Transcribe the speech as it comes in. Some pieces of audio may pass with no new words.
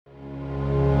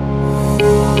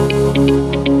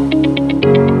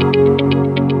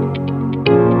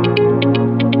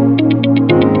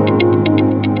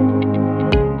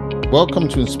Welcome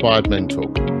to Inspired Men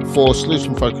Talk, four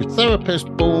solution-focused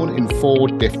therapists born in 4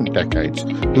 different decades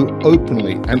who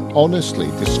openly and honestly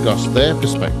discuss their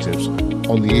perspectives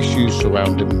on the issues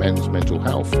surrounding men's mental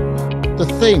health, the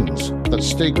things that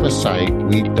stigma say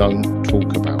we don't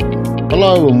talk about.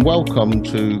 Hello and welcome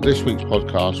to this week's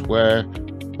podcast where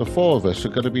the 4 of us are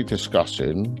going to be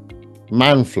discussing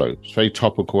man flu. It's very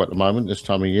topical at the moment this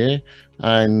time of year,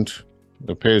 and it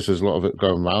appears there's a lot of it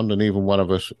going around, and even one of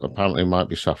us apparently might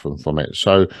be suffering from it.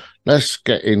 So let's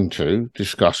get into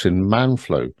discussing man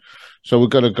flu. So we're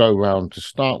going to go around to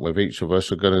start with. Each of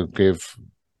us are going to give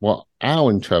what our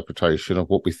interpretation of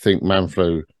what we think man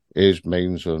flu is,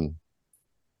 means, and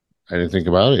anything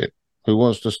about it. Who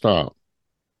wants to start?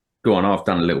 Go on, I've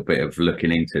done a little bit of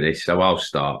looking into this, so I'll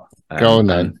start. Go on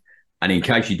then. And in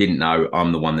case you didn't know,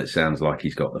 I'm the one that sounds like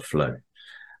he's got the flu.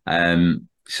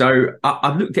 So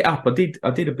I looked it up. I did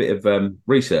a bit of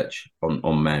research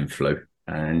on man flu,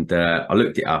 and I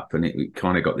looked it up, and it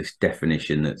kind of got this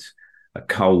definition that's a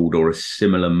cold or a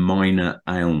similar minor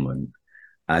ailment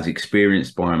as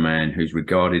experienced by a man who's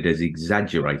regarded as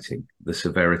exaggerating the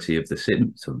severity of the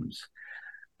symptoms.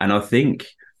 And I think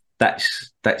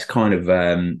that's kind of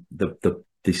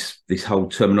this whole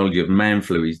terminology of man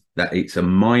flu is that it's a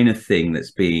minor thing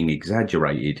that's being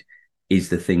exaggerated is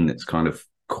the thing that's kind of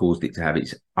caused it to have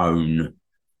its own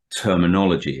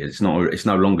terminology. It's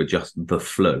no longer just the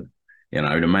flu. You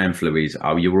know, the man flu is,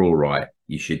 oh, you're all right,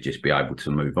 you should just be able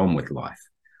to move on with life.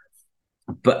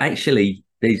 But actually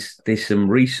there's some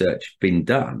research been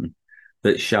done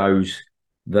that shows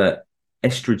that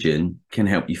estrogen can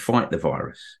help you fight the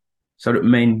virus, so that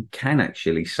men can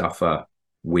actually suffer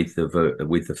with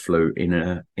the flu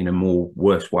in a more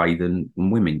worse way than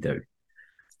women do.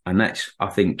 And that's, I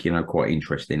think, quite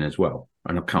interesting as well.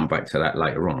 And I'll come back to that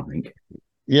later on, I think.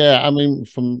 Yeah, I mean,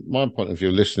 from my point of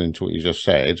view, listening to what you just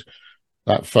said,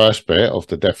 that first bit of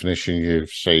the definition you've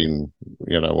seen,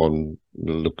 on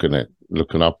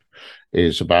looking up,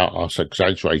 is about us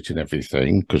exaggerating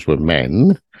everything because we're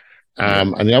men.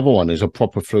 And the other one is a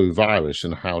proper flu virus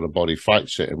and how the body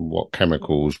fights it and what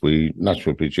chemicals we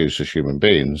naturally produce as human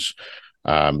beings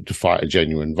to fight a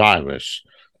genuine virus.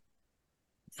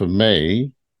 For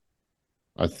me,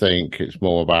 I think it's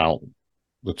more about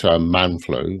the term man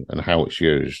flu and how it's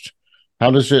used. How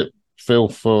does it feel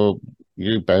for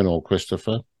you, Ben or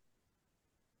Christopher?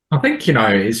 I think,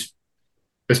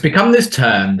 it's become this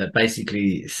term that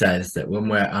basically says that when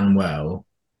we're unwell,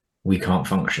 we can't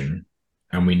function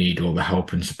and we need all the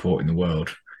help and support in the world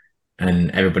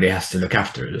and everybody has to look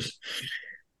after us.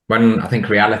 When I think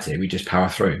reality, we just power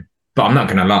through. But I'm not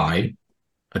going to lie,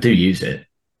 I do use it.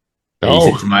 I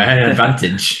use it to my own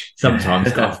advantage.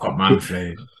 Sometimes I've got man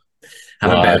flu.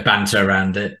 Have a bit of banter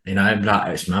around it, like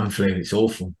it's man flu, it's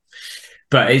awful.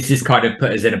 But it's just kind of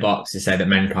put us in a box to say that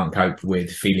men can't cope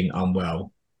with feeling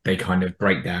unwell. They kind of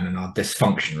break down and are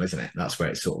dysfunctional, isn't it? That's where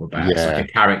it's sort of about. Yeah. It's like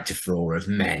a character flaw of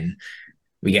men.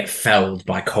 We get felled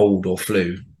by cold or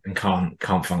flu and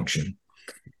can't function.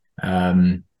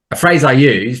 A phrase I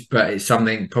use, but it's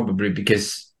something probably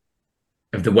because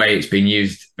of the way it's been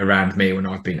used around me when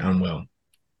I've been unwell.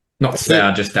 Not to say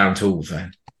I'm just down tools, though.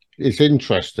 It's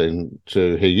interesting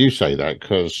to hear you say that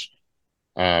because,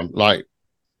 like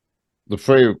the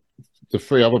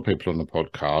three other people on the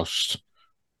podcast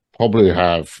probably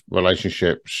have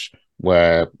relationships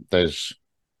where there's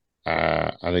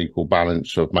an equal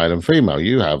balance of male and female.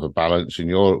 You have a balance in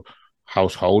your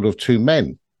household of 2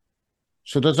 men.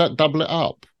 So does that double it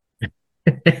up?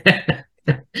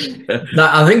 No,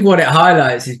 I think what it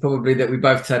highlights is probably that we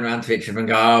both turn around to each other and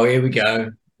go, oh, here we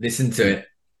go, listen to it.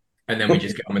 And then we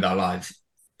just get on with our lives.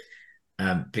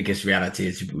 Because reality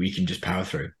is we can just power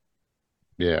through.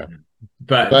 Yeah.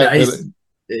 But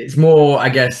it's more, I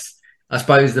guess, I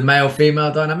suppose the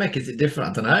male-female dynamic, is it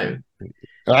different? I don't know.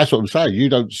 That's what I'm saying. You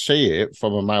don't see it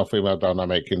from a male-female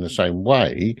dynamic in the same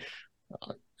way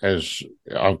as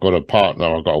I've got a partner,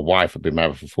 I've got a wife, I've been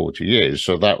married for 40 years.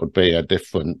 So that would be a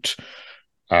different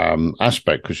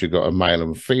aspect because you've got a male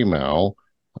and female.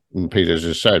 And Peter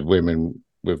has said women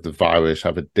with the virus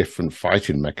have a different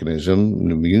fighting mechanism.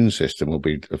 The immune system will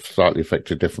be slightly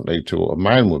affected differently to what a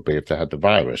man would be if they had the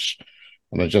virus.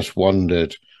 And I just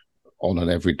wondered, on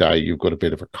an everyday, you've got a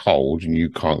bit of a cold and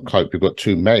you can't cope. You've got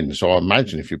 2 men. So I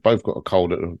imagine if you've both got a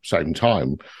cold at the same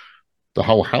time, the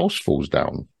whole house falls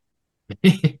down.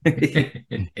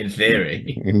 In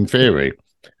theory. In theory.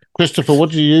 Christopher, what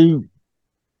do you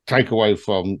take away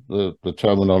from the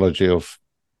terminology of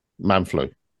man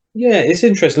flu? Yeah, it's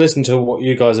interesting listening to what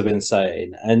you guys have been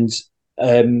saying. And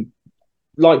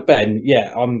like Ben,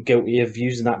 yeah, I'm guilty of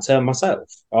using that term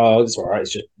myself. Oh, it's all right.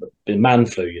 It's just been man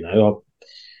flu,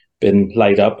 been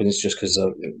laid up, and it's just because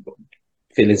I'm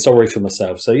feeling sorry for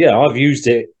myself. So yeah, I've used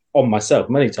it on myself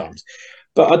many times.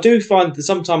 But I do find that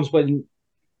sometimes when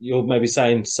you're maybe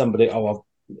saying to somebody, "Oh,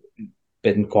 I've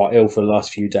been quite ill for the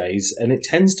last few days," and it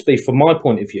tends to be, from my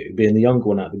point of view, being the younger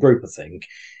one out of the group, I think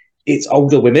it's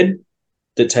older women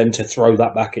that tend to throw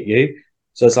that back at you.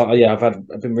 So it's like, "Oh yeah,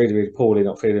 I've been really, really poorly,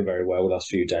 not feeling very well the last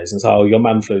few days." And it's, "Oh, you're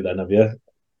man flu then, have you?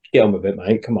 Get on with it,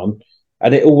 mate. Come on."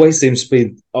 And it always seems to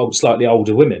be slightly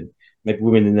older women, maybe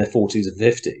women in their 40s and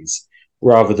 50s,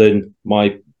 rather than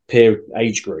my peer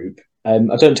age group. I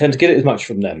don't tend to get it as much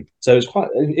from them. So it's quite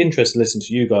interesting to listen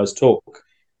to you guys talk,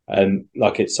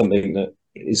 like it's something that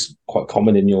is quite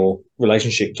common in your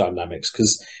relationship dynamics.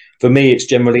 Because for me, it's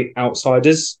generally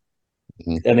outsiders,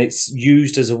 and it's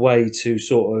used as a way to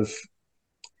sort of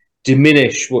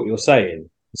diminish what you're saying.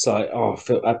 It's like, "Oh, I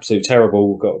feel absolutely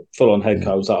terrible. Got full on head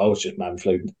colds." Like, "Oh, it's just man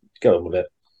flu. Get on with it."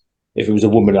 If it was a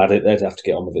woman had it, they'd have to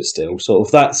get on with it still. Sort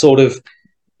of that sort of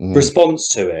response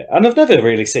to it. And I've never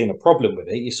really seen a problem with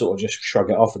it. You sort of just shrug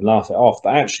it off and laugh it off.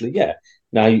 But actually, yeah,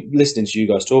 now listening to you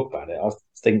guys talk about it, I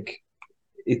think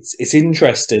it's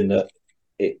interesting that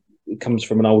it comes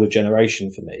from an older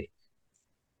generation for me.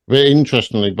 Very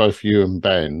interestingly, both you and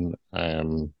Ben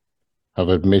have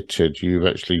admitted you've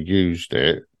actually used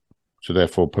it to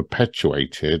therefore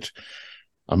perpetuated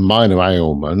a minor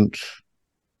ailment,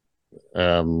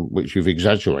 which you've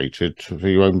exaggerated for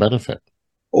your own benefit.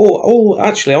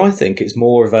 Actually, I think it's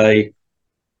more of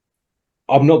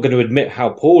I'm not going to admit how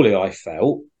poorly I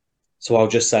felt, so I'll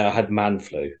just say I had man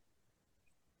flu.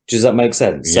 Does that make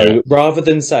sense? Yeah. So rather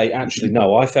than say, actually,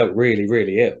 no, I felt really,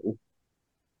 really ill,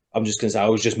 I'm just going to say I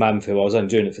was just man flu. I was only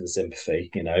doing it for the sympathy,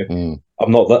 you know.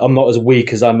 I'm not as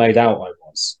weak as I made out I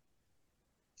was.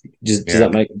 Does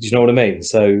that make? Do you know what I mean?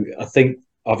 So I think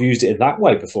I've used it in that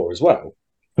way before as well.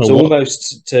 So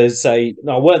almost to say,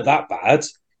 no, I weren't that bad.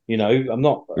 You know, I'm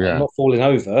not falling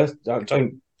over.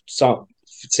 Don't start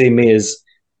seeing me as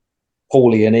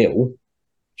poorly and ill.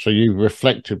 So you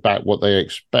reflected back what they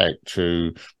expect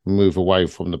to move away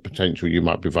from the potential you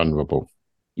might be vulnerable.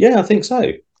 Yeah, I think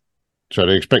so. So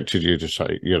they expected you to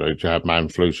say, to have man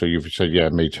flu. So you've said, yeah,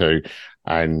 me too.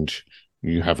 And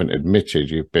you haven't admitted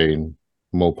you've been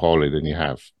more poorly than you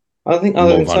have. I think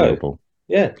vulnerable. So.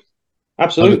 Yeah,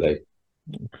 absolutely.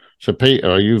 So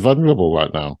Peter, are you vulnerable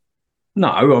right now? No,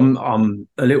 I'm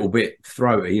a little bit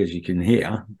throaty, as you can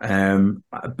hear.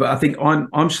 But I think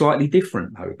I'm slightly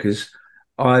different though, because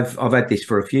I've had this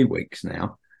for a few weeks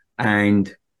now,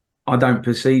 and I don't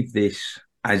perceive this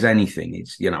as anything.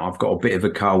 It's I've got a bit of a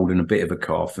cold and a bit of a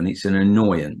cough, and it's an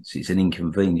annoyance. It's an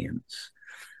inconvenience.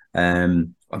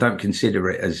 I don't consider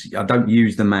it as. I don't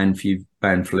use the man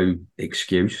flu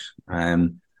excuse. I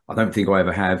don't think I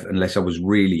ever have, unless I was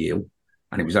really ill.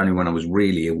 And it was only when I was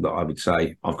really ill that I would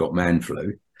say I've got man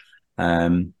flu,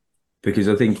 because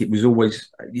I think it was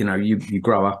always, you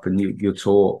grow up and you're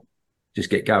taught just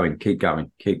get going, keep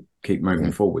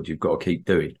moving forward. You've got to keep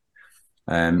doing,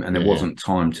 and there wasn't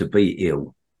time to be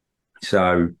ill.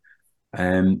 So,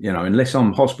 unless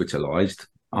I'm hospitalised,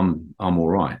 I'm all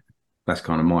right. That's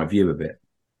kind of my view of it.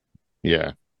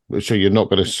 Yeah. So you're not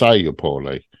going to say you're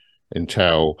poorly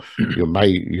until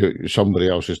somebody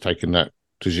else has taken that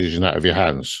decision out of your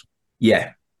hands.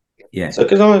 Yeah. So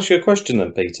can I ask you a question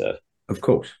then, Peter? Of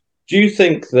course. Do you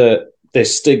think that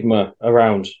this stigma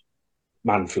around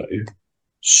man flu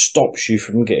stops you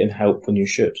from getting help when you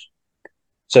should?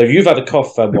 So you've had a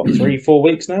cough for 3-4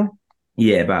 weeks now?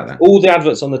 Yeah, about that. All the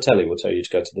adverts on the telly will tell you to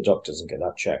go to the doctors and get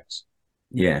that checked.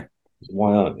 Yeah.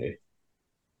 Why aren't you?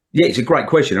 Yeah, it's a great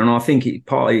question, and I think it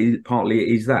partly it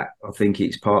is that. I think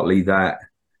it's partly that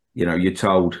you're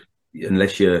told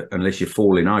unless you're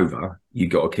falling over, you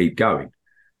got to keep going,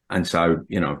 and so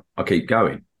I keep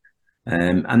going,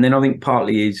 and then I think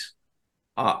partly is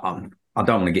I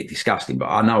don't want to get disgusting, but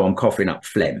I know I'm coughing up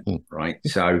phlegm, right?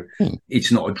 So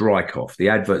it's not a dry cough. The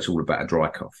advert's all about a dry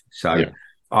cough. So. Yeah.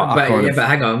 But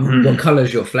hang on, what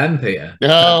colour's your phlegm, Peter?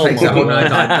 Oh, that takes a whole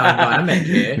dynamic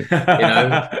here.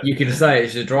 You can say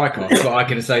it's a dry cough, but I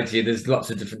can say to you there's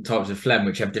lots of different types of phlegm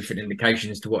which have different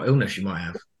indications to what illness you might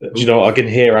have. Do you know what? I can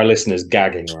hear our listeners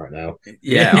gagging right now.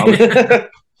 Yeah,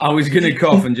 I was going to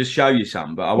cough and just show you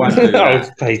something, but I won't do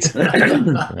that. Peter.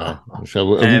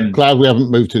 So I'm glad we haven't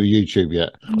moved to the YouTube yet.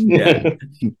 Yeah,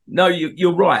 no,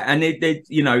 you're right, and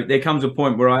there comes a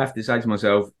point where I have to say to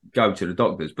myself, go to the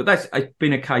doctors. But it's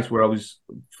been a case where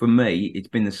for me, it's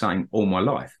been the same all my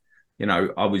life.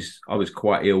 I was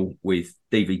quite ill with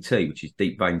DVT, which is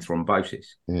deep vein thrombosis,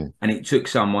 and it took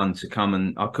someone to come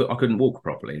and I couldn't walk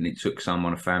properly, and it took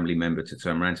a family member, to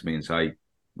turn around to me and say,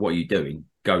 "What are you doing?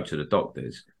 Go to the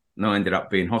doctors." And I ended up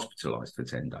being hospitalised for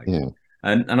 10 days.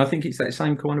 And I think it's that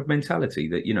same kind of mentality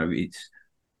that, you know, it's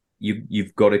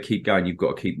you've got to keep going, you've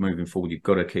got to keep moving forward, you've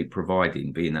got to keep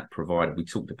providing, being that provider. We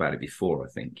talked about it before, I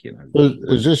think, you know.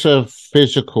 Is this a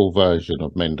physical version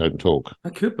of Men Don't Talk?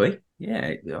 It could be,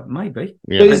 yeah, maybe.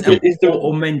 Yeah.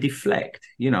 Or men deflect.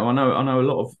 You know, I know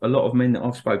a lot of men that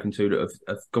I've spoken to that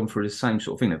have gone through the same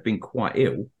sort of thing. They've been quite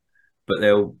ill, but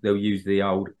they'll use the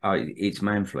old it's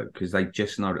man flu, because they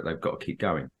just know that they've got to keep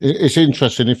going. It's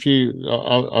interesting. If you,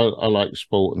 I like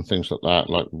sport and things like that.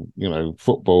 Like, you know,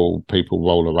 football, people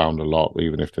roll around a lot,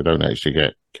 even if they don't actually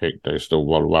get kicked, they still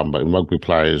roll around. But in rugby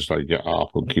players, they get up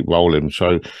and keep rolling.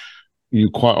 So you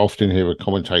quite often hear a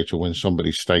commentator, when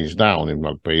somebody stays down in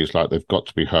rugby, it's like they've got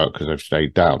to be hurt because they've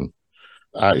stayed down.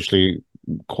 Actually,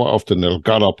 quite often they'll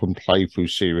gut up and play through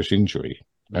serious injury.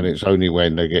 And it's only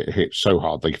when they get hit so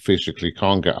hard they physically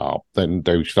can't get up, then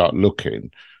they start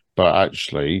looking. But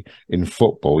actually, in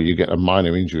football, you get a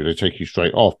minor injury, they take you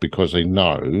straight off, because they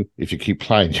know if you keep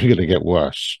playing, you're going to get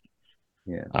worse.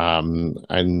 Yeah.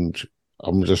 And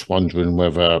I'm just wondering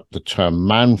whether the term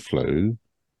man flu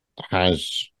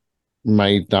has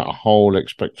made that whole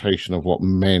expectation of what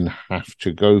men have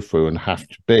to go through and have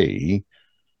to be,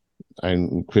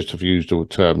 and Christopher used the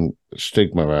term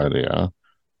stigma earlier,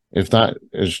 if that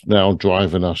is now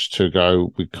driving us to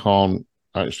go, we can't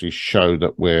actually show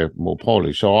that we're more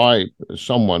poorly. So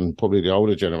someone, probably the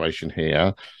older generation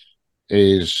here,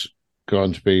 is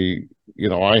going to be, you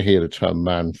know, I hear the term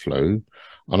man flu,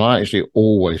 and I actually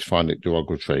always find it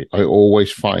derogatory. I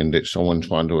always find it someone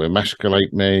trying to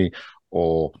emasculate me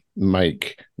or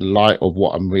make light of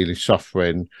what I'm really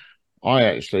suffering.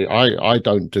 I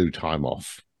don't do time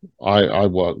off. I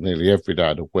work nearly every day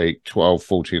of the week, 12,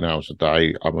 14 hours a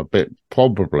day. I'm a bit,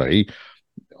 probably,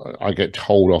 I get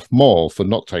told off more for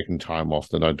not taking time off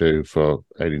than I do for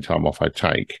any time off I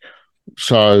take.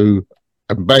 So,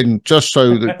 and Ben, just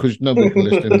so that, because nobody can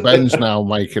listen, Ben's now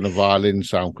making a violin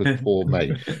sound, because poor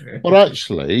me. But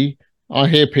actually, I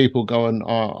hear people going,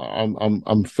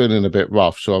 I'm feeling a bit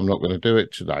rough, so I'm not going to do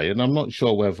it today. And I'm not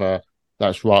sure whether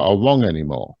that's right or wrong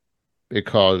anymore,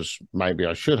 because maybe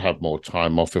I should have more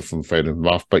time off if I'm feeling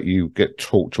rough, but you get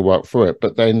taught to work through it.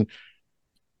 But then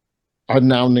I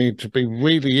now need to be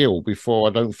really ill before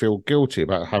I don't feel guilty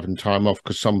about having time off,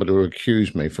 because somebody will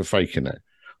accuse me for faking it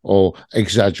or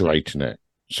exaggerating it.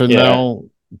 So now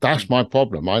that's my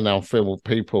problem. I now feel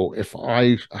people, if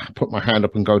I put my hand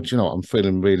up and go, do you know what, I'm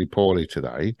feeling really poorly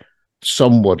today,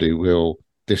 somebody will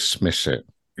dismiss it.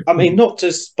 I mean, not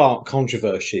to spark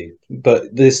controversy,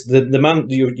 but the man,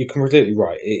 you're completely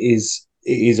right. It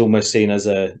is almost seen as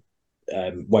a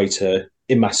way to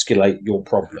emasculate your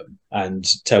problem and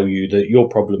tell you that your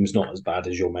problem is not as bad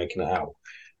as you're making it out.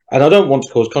 And I don't want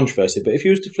to cause controversy, but if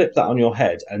you was to flip that on your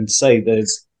head and say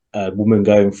there's a woman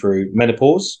going through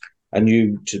menopause, and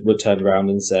you would turn around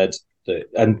and said that,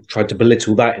 and tried to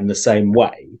belittle that in the same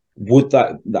way, would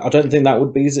that? I don't think that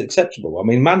would be as acceptable. I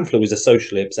mean, man flu is a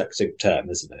socially accepted term,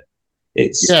 isn't it?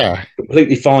 It's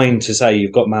completely fine to say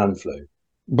you've got man flu.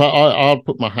 But I'll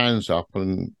put my hands up,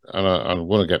 and I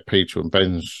want to get Peter and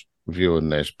Ben's view on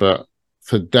this. But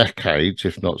for decades,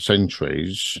 if not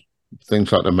centuries,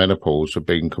 things like the menopause have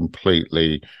been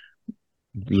completely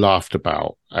laughed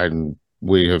about, and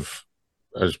we have,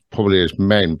 as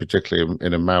men, particularly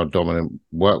in a male-dominant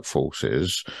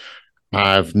workforces,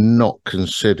 have not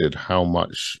considered how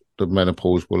much the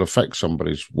menopause will affect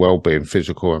somebody's well-being,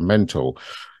 physical and mental.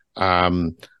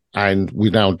 And we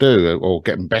now do, or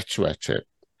getting better at it.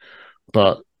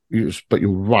 But you're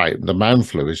right, the man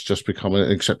flu is just becoming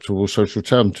an acceptable social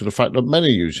term, to the fact that men are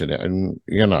using it, and,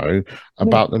 you know,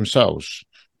 about themselves.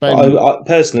 Ben, I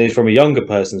personally, from a younger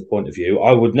person's point of view,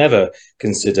 I would never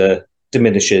consider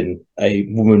diminishing a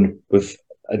woman with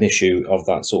an issue of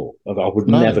that sort. I would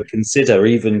never consider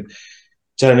even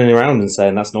turning around and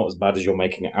saying that's not as bad as you're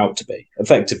making it out to be.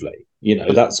 Effectively, you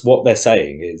know, that's what they're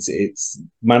saying. It's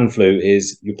man flu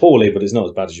is you're poorly, but it's not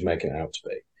as bad as you're making it out to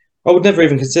be. I would never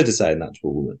even consider saying that to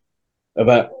a woman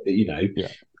about, you know,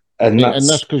 and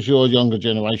that's because you're a younger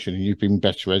generation and you've been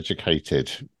better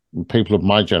educated. People of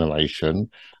my generation,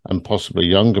 and possibly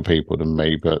younger people than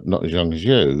me, but not as young as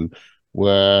you,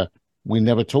 where we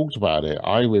never talked about it.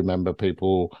 I remember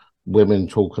women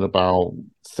talking about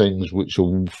things which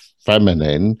are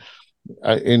feminine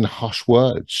in hush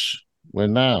words, where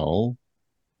now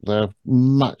they're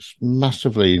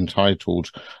massively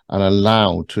entitled and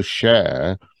allowed to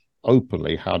share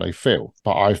openly how they feel.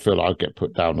 But I feel I get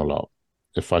put down a lot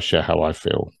if I share how I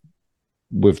feel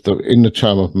in the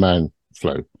term of man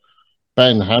flu.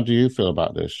 Ben, how do you feel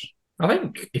about this? I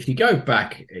think if you go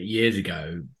back years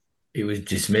ago, it was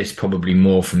dismissed probably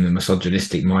more from the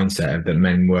misogynistic mindset of that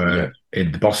men were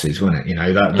in the bosses, wasn't it? You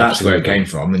know, that's where it came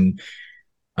from. And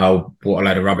oh, what a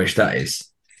load of rubbish that is.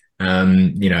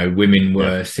 You know, women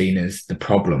were seen as the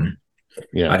problem.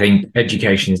 Yeah. I think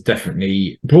education has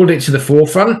definitely brought it to the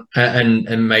forefront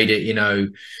and made it, you know,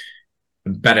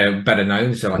 better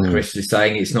known. So like Chris is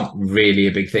saying, it's not really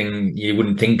a big thing. You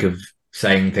wouldn't think of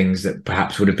saying things that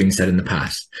perhaps would have been said in the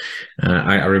past.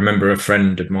 I remember a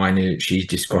friend of mine who she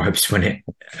describes when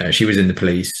she was in the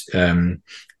police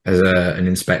as an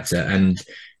inspector, and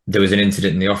there was an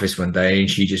incident in the office one day, and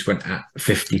she just went at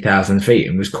 50,000 feet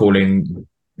and was calling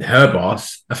her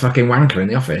boss a fucking wanker in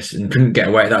the office and couldn't get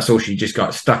away. That's all. She just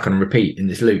got stuck on repeat in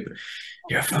this loop.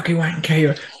 You're a fucking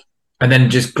wanker. And then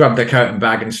just grabbed their coat and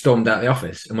bag and stormed out the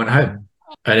office and went home.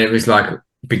 And it was like,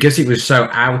 because it was so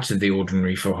out of the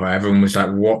ordinary for her, everyone was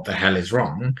like, what the hell is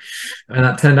wrong? And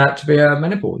that turned out to be a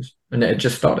menopause, and it had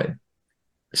just started.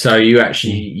 So you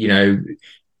actually, you know,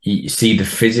 you see the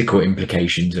physical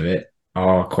implications of it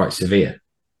are quite severe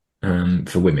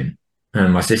for women.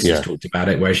 And my sister's talked about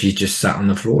it, where she's just sat on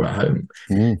the floor at home,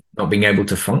 not being able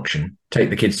to function, take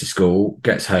the kids to school,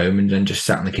 gets home, and then just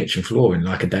sat on the kitchen floor in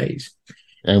like a daze.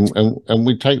 And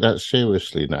we take that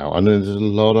seriously now. I know there's a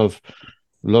lot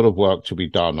of work to be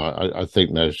done. I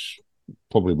think there's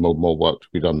probably more work to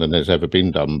be done than there's ever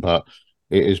been done, but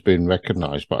it has been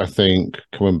recognised. But I think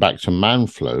coming back to man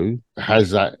flu,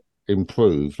 has that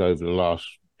improved over the last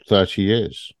 30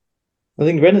 years? I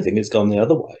think if anything, it's gone the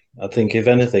other way. I think if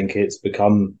anything, it's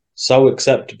become so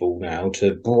acceptable now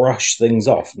to brush things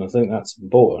off. And I think that's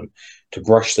important, to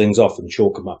brush things off and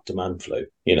chalk them up to man flu.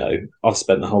 You know, I've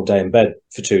spent the whole day in bed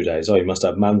for 2 days. Oh, you must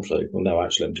have man flu. Well, no,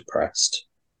 actually, I'm depressed.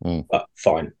 But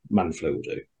fine, man flu will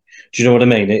do. Do you know what I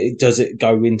mean? Does it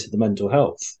go into the mental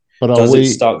health? But does it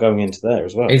start going into there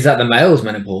as well? Is that the male's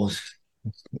menopause?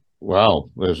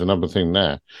 Well, there's another thing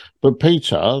there. But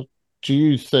Peter, do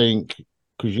you think,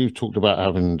 because you've talked about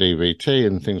having DVT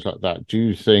and things like that, do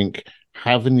you think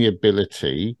having the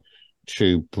ability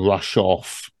to brush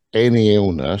off any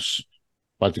illness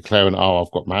by declaring, oh,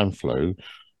 I've got man flu,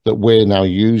 that we're now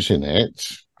using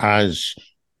it as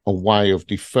a way of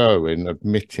deferring,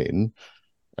 admitting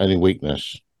any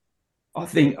weakness? I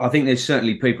think there's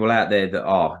certainly people out there that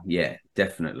are,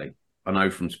 definitely. I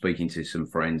know from speaking to some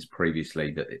friends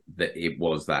previously that it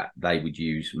was that they would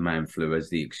use man flu as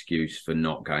the excuse for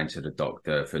not going to the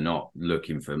doctor, for not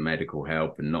looking for medical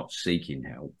help and not seeking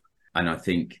help. And I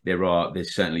think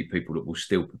there's certainly people that will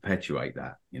still perpetuate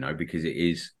that, you know, because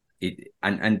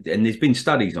and there's been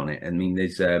studies on it. I mean,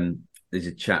 there's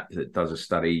a chap that does a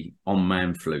study on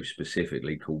man flu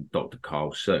specifically called Dr.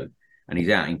 Carl Sue, and he's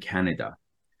out in Canada.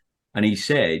 And he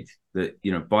said that,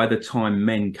 you know, by the time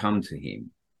men come to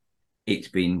him, it's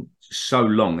been so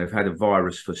long, they've had a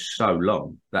virus for so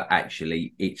long that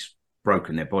actually it's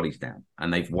broken their bodies down,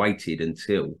 and they've waited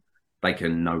until they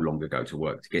can no longer go to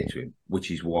work to get to him,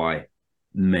 which is why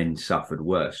men suffered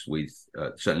worse with,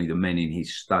 certainly the men in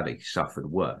his study suffered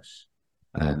worse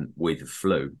with the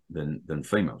flu than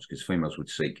females, because females would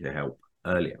seek the help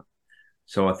earlier.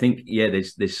 So I think,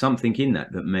 there's something in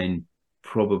that men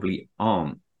probably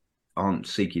aren't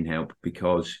seeking help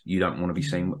because you don't want to be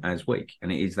seen as weak,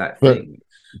 and it is that thing.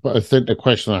 But I think the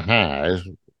question I have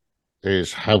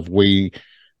is, have we,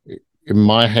 in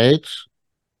my head,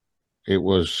 it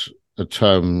was a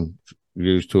term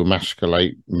used to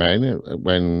emasculate men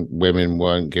when women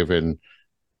weren't given,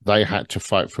 they had to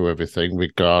fight for everything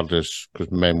regardless,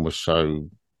 because men were so,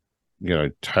 you know,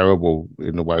 terrible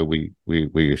in the way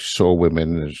we saw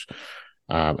women as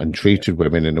and treated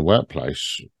women in the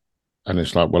workplace. And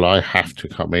it's like, well, I have to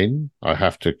come in. I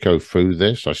have to go through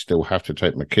this. I still have to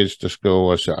take my kids to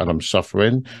school, and I'm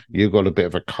suffering. You've got a bit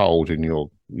of a cold and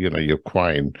you're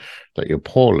crying that you're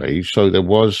poorly. So there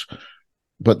was,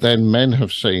 but then men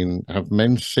have seen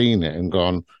it and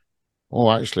gone,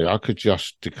 oh, actually, I could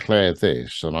just declare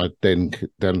this, and I then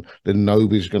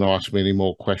nobody's going to ask me any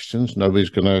more questions.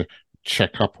 Nobody's going to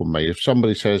check up on me. If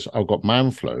somebody says I've got man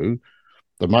flu,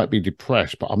 they might be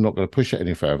depressed, but I'm not going to push it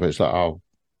any further. It's like, oh,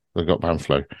 they've got man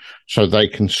flu. So they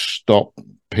can stop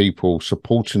people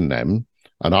supporting them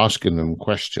and asking them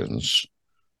questions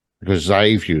because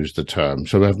they've used the term.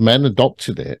 So have men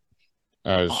adopted it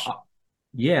as...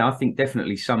 I think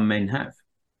definitely some men have.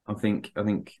 I think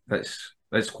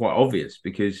that's quite obvious,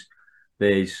 because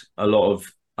there's a lot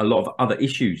of other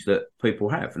issues that people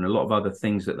have, and a lot of other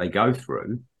things that they go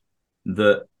through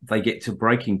that they get to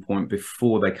breaking point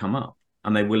before they come up,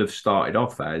 and they will have started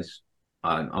off as,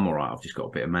 I'm all right, I've just got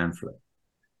a bit of man flu.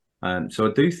 So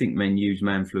I do think men use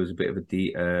man flu as a bit of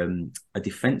a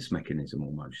defense mechanism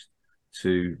almost.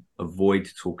 to avoid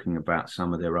talking about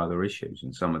some of their other issues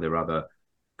and some of their other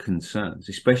concerns,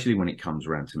 especially when it comes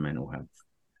around to mental health,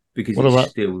 because it's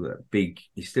still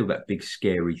that big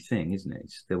scary thing, isn't it?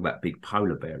 It's still that big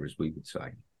polar bear, as we would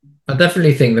say. I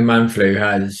definitely think the man flu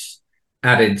has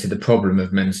added to the problem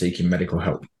of men seeking medical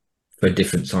help for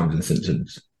different signs and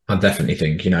symptoms. I definitely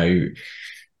think,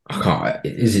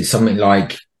 is it something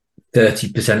like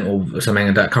 30% or something?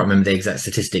 I can't remember the exact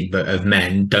statistic, but of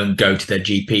men don't go to their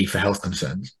GP for health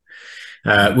concerns.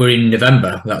 We're in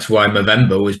November. That's why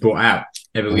Movember was brought out.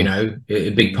 A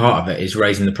big part of it is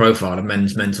raising the profile of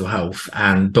men's mental health,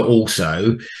 but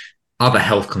also other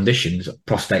health conditions,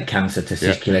 prostate cancer,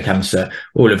 testicular cancer,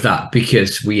 all of that,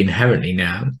 because we inherently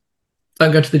now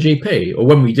don't go to the GP, or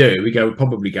when we do, we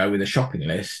probably go with a shopping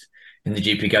list, and the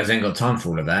GP goes, "Ain't got time for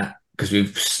all of that," because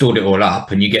we've stored it all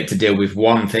up, and you get to deal with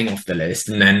one thing off the list,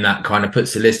 and then that kind of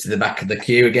puts the list at the back of the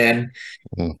queue again,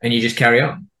 and you just carry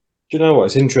on. Do you know what?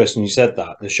 It's interesting you said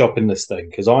that, the shopping list thing,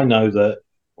 because I know that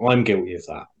I'm guilty of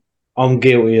that. I'm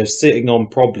guilty of sitting on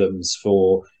problems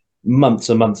for months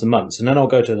and months and months, and then I'll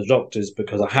go to the doctors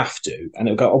because I have to, and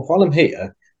it'll go, "Oh, while I'm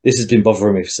here, this has been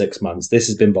bothering me for 6 months. This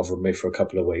has been bothering me for a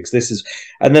couple of weeks.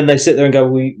 And then they sit there and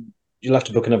go, you'll have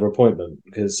to book another appointment,"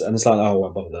 and it's like, "Oh, I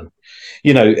won't bother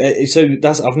then." So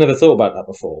I've never thought about that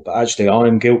before, but actually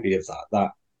I'm guilty of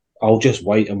that I'll just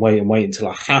wait and wait and wait until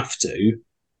I have to.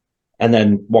 And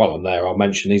then while I'm there, I'll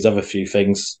mention these other few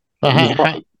things.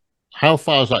 How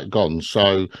far has that gone?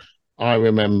 So I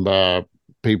remember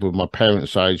people of my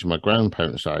parents' age, my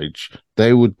grandparents' age,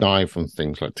 they would die from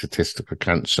things like testicular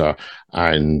cancer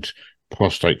and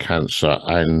prostate cancer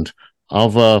and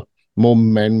other more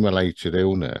men-related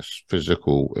illness,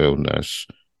 physical illness,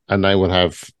 and they would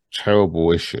have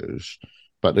terrible issues,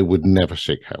 but they would never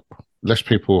seek help. Less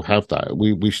people have that.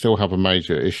 We still have a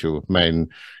major issue of men.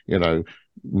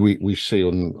 We see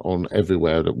on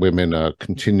everywhere that women are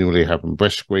continually having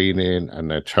breast screening, and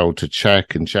they're told to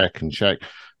check and check and check.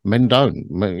 Men don't.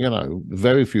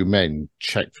 Very few men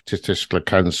check for testicular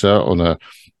cancer on a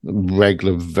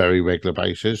very regular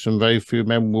basis, and very few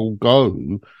men will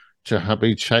go to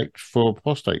be checked for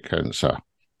prostate cancer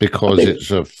because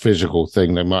it's a physical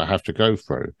thing they might have to go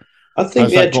through. I think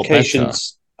the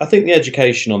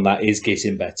education on that is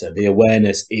getting better. The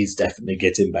awareness is definitely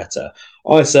getting better.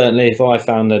 I certainly, if I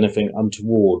found anything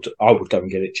untoward, I would go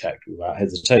and get it checked without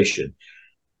hesitation.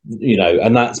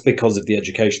 And that's because of the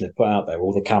education they've put out there.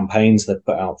 All the campaigns they've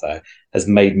put out there has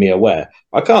made me aware.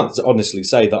 I can't honestly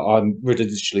say that I'm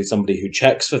religiously somebody who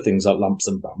checks for things like lumps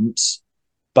and bumps,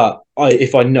 but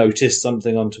if I notice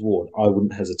something untoward, I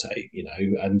wouldn't hesitate,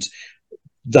 and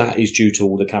that is due to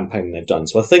all the campaigning they've done.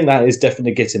 So I think that is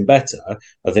definitely getting better.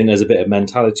 I think there's a bit of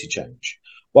mentality change.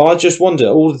 Well, I just wonder,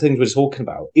 all the things we're talking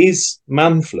about, is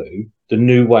man flu the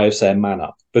new way of saying man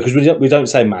up? Because we don't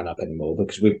say man up anymore,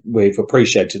 because we've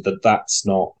appreciated that that's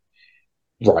not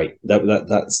right.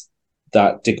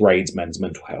 That degrades men's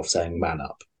mental health, saying man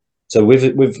up. So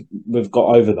we've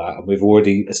got over that, and we've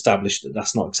already established that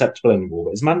that's not acceptable anymore.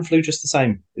 But is man flu just the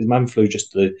same? Is man flu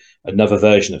just another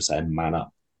version of saying man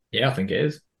up? Yeah, I think it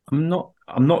is. I'm not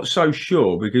so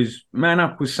sure, because man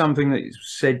up was something that is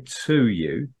said to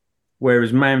you,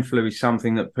 whereas man flu is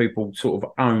something that people sort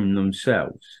of own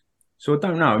themselves. So I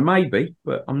don't know, maybe,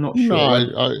 but I'm not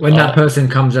sure. When that person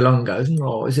comes along and goes,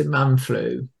 "Oh, is it man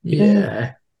flu?"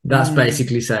 Yeah. That's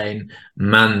basically saying,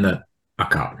 "Man that I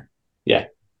can't." Yeah.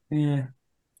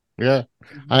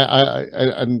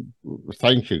 And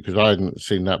thank you, because I hadn't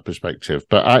seen that perspective.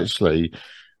 But actually,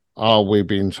 are we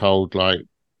being told,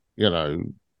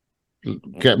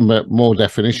 get more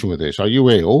definition with this? Are you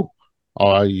ill,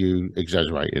 or are you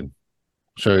exaggerating?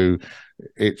 So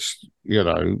it's,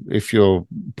 if you're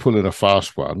pulling a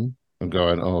fast one and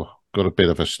going, "Oh, got a bit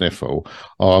of a sniffle,"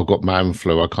 or "I've got man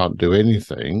flu, I can't do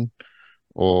anything,"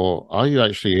 or are you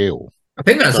actually ill? I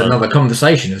think that's another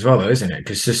conversation as well, though, isn't it?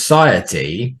 Because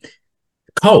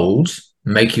colds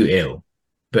make you ill,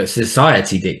 but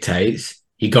society dictates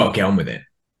you got to get on with it.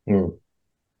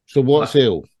 So what's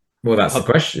ill? Well, that's the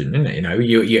question, isn't it?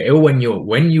 You're ill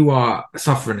when you are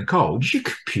suffering a cold. You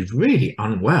could be really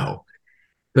unwell,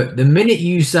 but the minute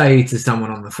you say to someone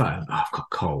on the phone, "Oh, I've got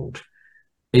a cold,"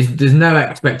 there's no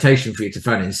expectation for you to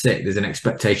phone in sick. There's an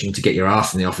expectation to get your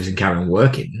ass in the office and carry on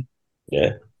working.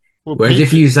 Yeah. Well, Whereas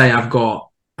if you say, "I've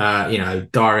got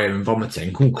diarrhea and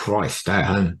vomiting," oh Christ, stay at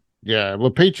home. Yeah.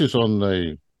 Well, Peter's on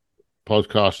the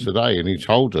podcast today, and he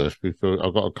told us before,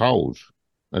 "I've got a cold,"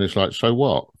 and it's like, so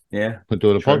what? Yeah, we're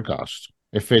doing a podcast.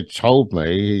 If he'd told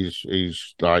me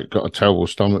he's like got a terrible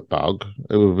stomach bug,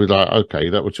 it would be like, okay,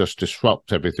 that would just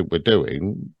disrupt everything we're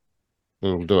doing.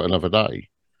 We'll do it another day.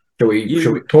 Shall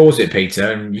we pause it,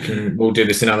 Peter, and we'll do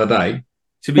this another day?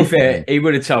 To be fair, he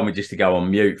would have told me just to go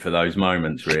on mute for those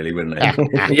moments, really, wouldn't he?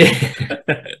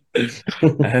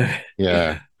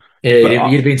 Yeah. You'd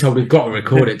have been told we've got to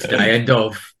record it today. End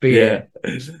of.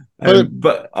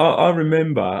 But I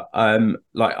remember,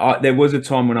 there was a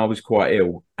time when I was quite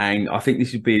ill, and I think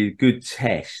this would be a good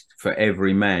test for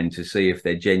every man to see if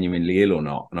they're genuinely ill or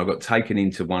not. And I got taken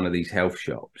into one of these health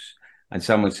shops, and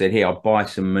someone said, "Here, I'll buy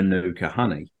some Manuka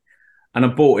honey." And I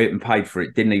bought it and paid for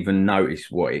it. Didn't even notice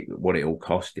what it all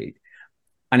costed.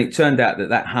 And it turned out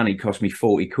that honey cost me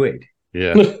 40 quid.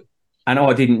 Yeah. And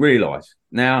I didn't realise.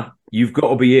 Now, you've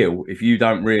got to be ill if you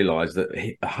don't realise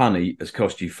that honey has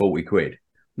cost you 40 quid.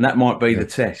 And that might be the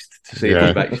test to see if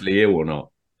you're actually ill or not.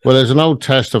 Well, there's an old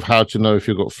test of how to know if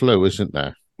you've got flu, isn't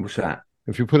there? What's that?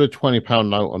 If you put a £20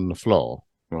 note on the floor,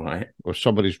 right, or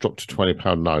somebody's dropped a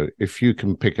 £20 note, if you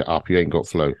can pick it up, you ain't got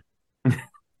flu.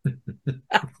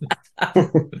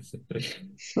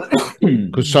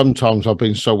 Because sometimes I've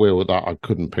been so ill that I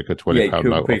couldn't pick a £20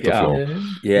 note off the floor.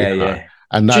 Yeah.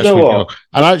 And that's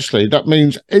and actually that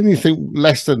means anything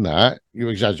less than that,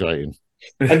 you're exaggerating.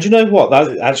 And you know what?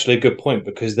 That's actually a good point,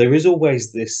 because there is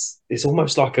always this, it's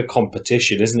almost like a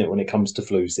competition, isn't it, when it comes to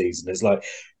flu season? It's like,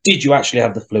 did you actually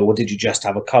have the flu or did you just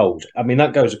have a cold? I mean,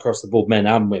 that goes across the board, men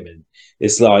and women.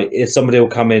 It's like, if somebody will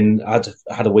come in,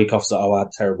 had a week off, so, I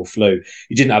had terrible flu.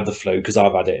 You didn't have the flu because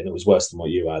I've had it and it was worse than what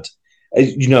you had.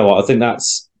 You know what? I think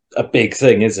that's a big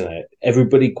thing, isn't it?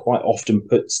 Everybody quite often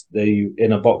puts you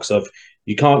in a box of,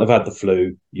 you can't have had the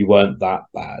flu, you weren't that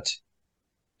bad.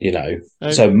 You know,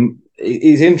 so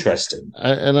it's interesting.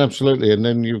 And absolutely. And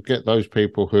then you get those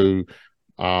people who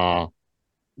are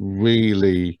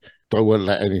really won't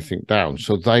let anything down.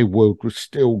 So they will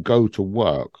still go to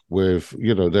work with,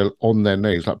 they're on their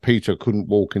knees. Like Peter couldn't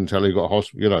walk until he got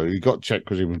hospital. He got checked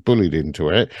because he was bullied into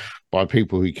it by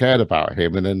people who cared about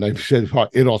him. And then they said,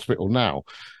 right, in hospital now.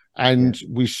 And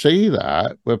we see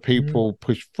that where people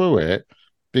push through it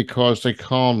because they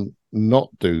can't not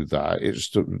do that.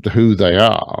 It's who they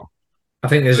are. I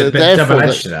think there's a bit double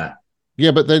edge to that.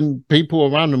 Yeah, but then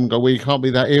people around them go, well, you can't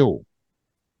be that ill.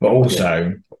 But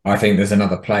also, I think there's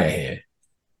another player here.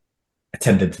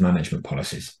 Attendance management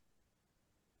policies.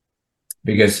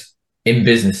 Because in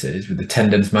businesses with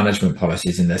attendance management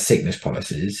policies and their sickness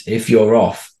policies, if you're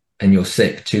off and you're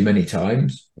sick too many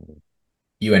times,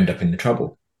 you end up in the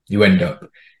trouble. You end up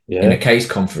in a case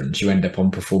conference. You end up on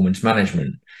performance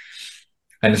management.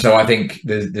 And so I think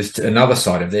there's another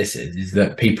side of this is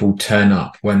that people turn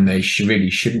up when they really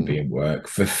shouldn't be in work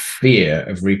for fear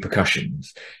of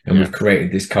repercussions. And we've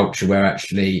created this culture where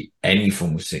actually any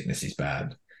form of sickness is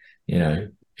bad. I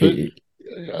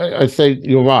think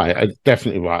you're right. I'm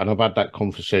definitely right. And I've had that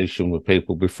conversation with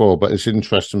people before, but it's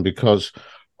interesting because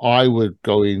I would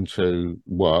go into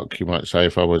work, you might say,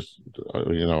 if I was,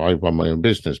 I run my own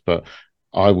business, but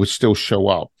I would still show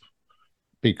up,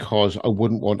 because I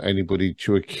wouldn't want anybody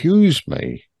to accuse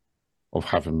me of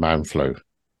having man flu,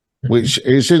 which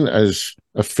isn't as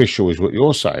official as what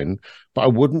you're saying, but I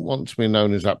wouldn't want to be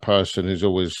known as that person who's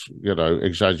always,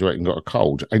 exaggerating, got a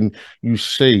cold. And you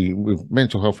see, with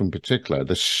mental health in particular,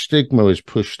 the stigma is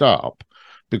pushed up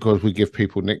because we give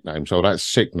people nicknames. Oh, that's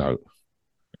sick note.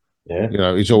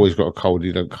 Yeah. He's always got a cold,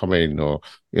 he don't come in, or,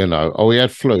 oh, he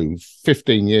had flu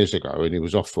 15 years ago and he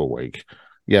was off for a week.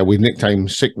 Yeah, we nicknamed him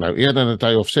Sick Note. He hadn't had a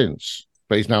day off since,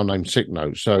 but he's now named Sick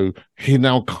Note. So he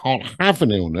now can't have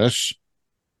an illness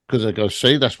because they go,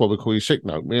 see, that's why we call you Sick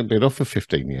Note. We haven't been off for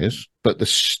 15 years. But the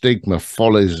stigma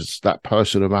follows that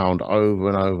person around over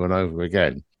and over and over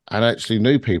again. And actually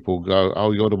new people go,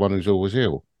 oh, you're the one who's always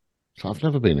ill. So I've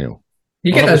never been ill.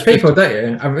 You get those people, don't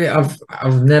you? I mean,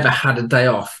 I've never had a day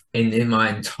off in my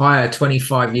entire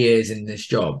 25 years in this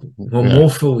job. Well,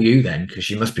 more fool you then, because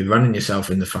you must be running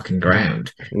yourself in the fucking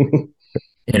ground.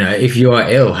 If you are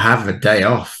ill, have a day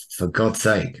off, for God's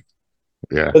sake.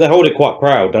 Yeah. But they hold it quite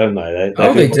proud, don't they?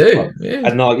 They do. Yeah.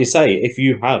 And like you say, if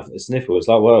you have a sniffle, it's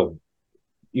like, well,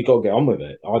 you got to get on with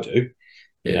it. I do.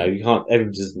 Yeah. You can't.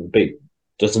 Everyone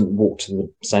doesn't walk to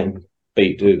the same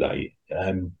beat, do they?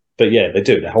 But yeah, they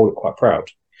do. They hold it quite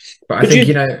proud. But I think, if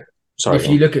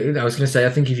you look at, I was going to say, I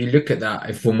think if you look at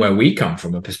that from where we come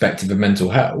from, a perspective of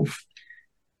mental health,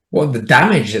 what the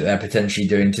damage that they're potentially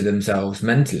doing to themselves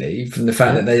mentally from the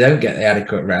fact that they don't get the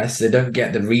adequate rest, they don't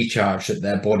get the recharge that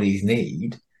their bodies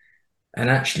need,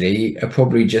 and actually are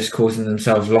probably just causing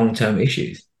themselves long-term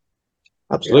issues.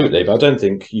 Absolutely. But I don't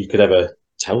think you could ever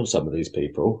tell some of these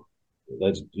people,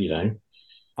 But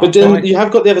then you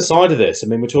have got the other side of this. I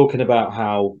mean, we're talking about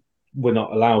how we're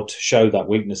not allowed to show that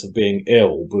weakness of being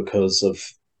ill because of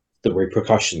the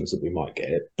repercussions that we might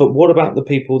get. But what about the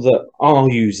people that are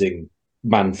using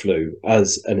man flu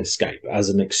as an escape, as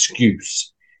an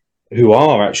excuse, who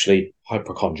are actually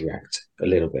hypochondriac a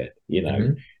little bit, you know?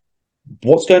 Mhm.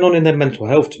 What's going on in their mental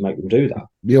health to make them do that?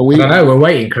 Yeah, I don't know. We're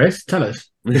waiting, Chris. Tell us.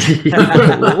 Hey,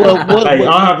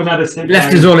 I haven't had a sick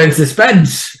Left day. us all in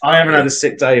suspense. I haven't had a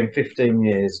sick day in 15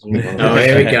 years. Oh,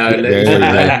 here we go.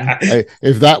 Yeah. Hey,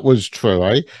 if that was true,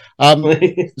 eh?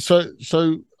 So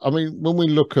I mean, when we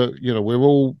look at, you know, we're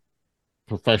all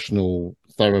professional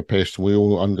therapists, we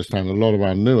all understand a lot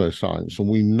about neuroscience, and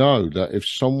we know that if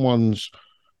someone's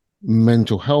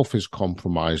mental health is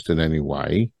compromised in any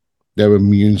way, their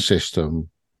immune system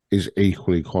is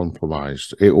equally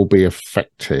compromised. It will be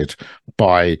affected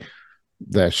by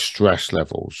their stress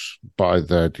levels, by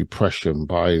their depression,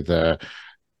 by their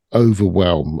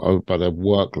overwhelm, by their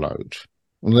workload,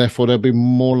 and therefore they'll be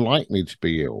more likely to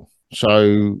be ill.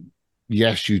 So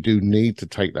yes, you do need to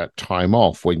take that time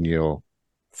off when you're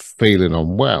feeling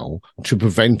unwell to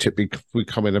prevent it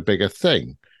becoming a bigger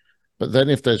thing. But then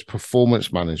if there's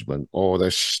performance management or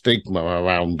there's stigma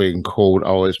around being called,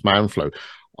 oh, it's man flu,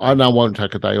 I now won't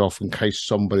take a day off in case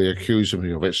somebody accuses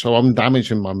me of it. So I'm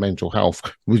damaging my mental health,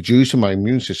 reducing my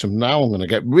immune system. Now I'm going to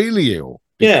get really ill.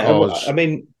 Yeah, I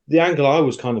mean, the angle I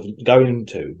was kind of going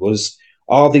to was,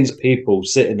 are these people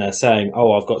sitting there saying,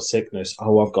 oh, I've got sickness,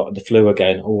 oh, I've got the flu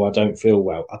again, oh, I don't feel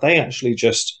well? Are they actually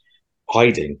just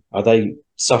hiding? Are they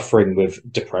suffering with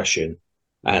depression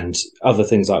and other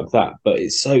things like that? But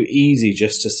it's so easy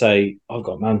just to say, I've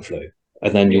got man flu,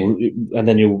 and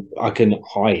then I can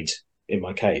hide in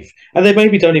my cave, and they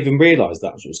maybe don't even realize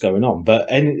that's what's going on.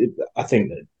 But I think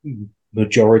that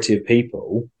majority of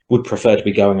people would prefer to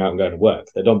be going out and going to work.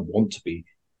 They don't want to be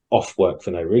off work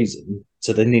for no reason,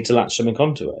 so they need to latch something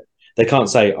onto it. They can't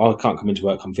say, oh, I can't come into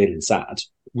work, I'm feeling sad.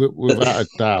 Without a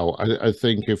doubt, I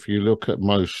think if you look at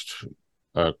most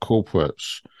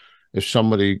corporates, if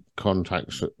somebody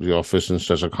contacts the office and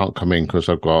says, I can't come in because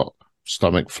I've got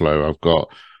stomach flu, I've got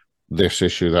this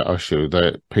issue, that issue,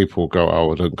 that people go,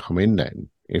 oh, I don't come in then.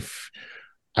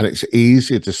 And it's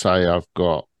easier to say I've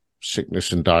got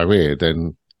sickness and diarrhea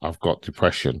than I've got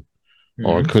depression,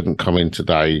 or I couldn't come in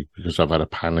today because I've had a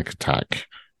panic attack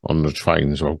on the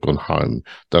trains or I've gone home.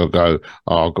 They'll go,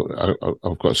 oh,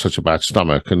 I've got such a bad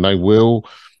stomach, and they will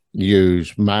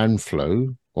use man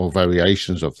flu or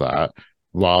variations of that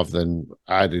rather than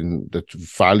adding the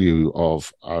value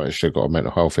of, oh, actually I've got a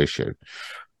mental health issue.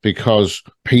 Because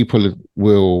people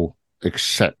will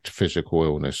accept physical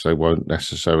illness. They won't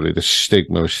necessarily, the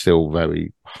stigma is still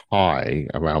very high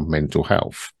around mental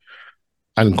health.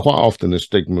 And quite often the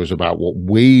stigma is about what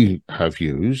we have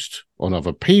used on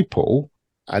other people,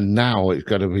 and now it's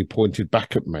going to be pointed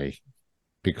back at me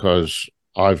because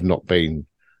I've not been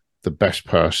the best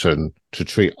person to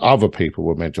treat other people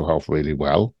with mental health really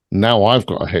well. Now I've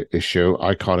got a hit issue,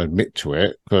 I can't admit to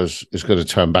it because it's going to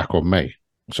turn back on me.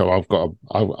 So I've got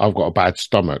a bad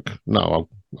stomach. No,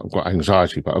 I've got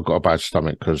anxiety, but I've got a bad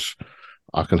stomach because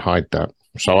I can hide that.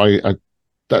 So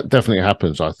that definitely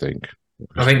happens, I think.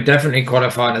 I think definitely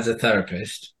qualifying as a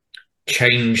therapist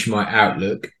changed my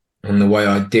outlook on the way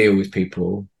I deal with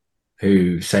people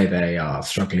who say they are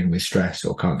struggling with stress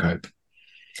or can't cope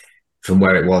from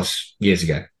where it was years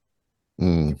ago.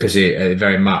 Because it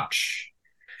very much,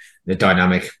 the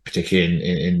dynamic,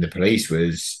 particularly in the police,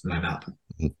 was man up.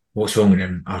 What's wrong with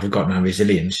them? I've got no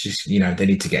resilience. Just, you know, they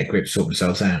need to get a grip, sort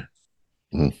themselves out.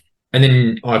 And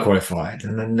then I qualified,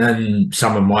 and then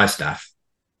some of my staff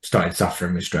started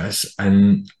suffering with stress,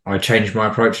 and I changed my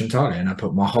approach entirely, and I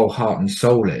put my whole heart and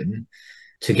soul in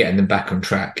to getting them back on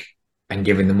track and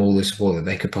giving them all the support that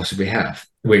they could possibly have,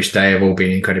 which they have all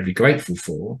been incredibly grateful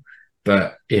for.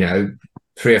 But, you know,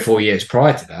 3 or 4 years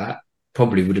prior to that,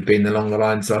 probably would have been along the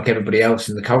lines like everybody else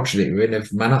in the culture that you're in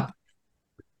of man up.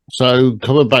 So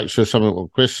coming back to something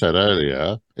what Chris said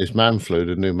earlier, is man flu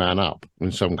the new man up in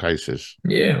some cases?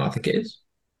 Yeah, I think it is.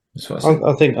 That's what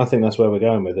I think that's where we're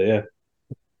going with it, yeah.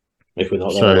 If we're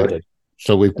not there already.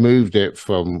 So we've moved it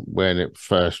from when it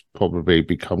first probably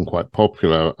become quite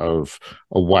popular of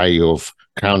a way of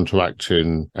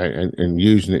counteracting and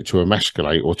using it to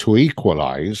emasculate or to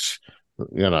equalize.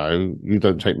 You know, you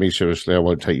don't take me seriously, I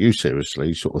won't take you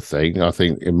seriously, sort of thing. I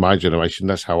think in my generation,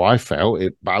 that's how I felt.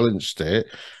 It balanced it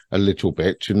a little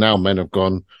bit. And now men have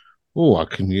gone, oh, I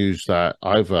can use that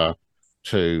either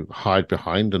to hide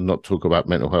behind and not talk about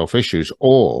mental health issues,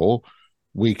 or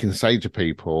we can say to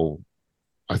people,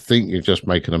 I think you're just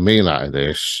making a meal out of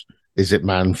this. Is it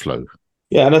man flu?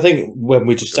 Yeah, and I think when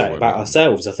we just say it about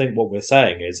ourselves, I think what we're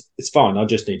saying is, it's fine, I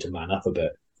just need to man up a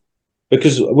bit.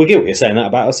 Because we're guilty of saying that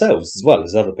about ourselves as well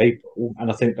as other people.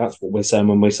 And I think that's what we're saying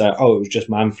when we say, oh, it was just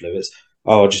man flu. It's,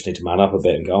 oh, I just need to man up a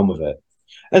bit and get on with it.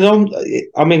 And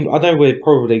I mean, I know we're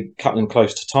probably cutting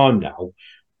close to time now,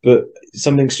 but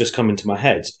something's just come into my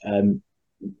head.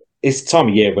 It's the time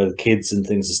of year where the kids and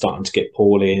things are starting to get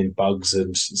poorly and bugs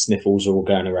and sniffles are all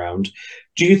going around.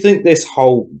 Do you think this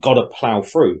whole gotta plough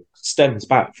through stems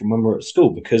back from when we're at school?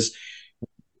 Because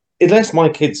unless my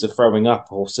kids are throwing up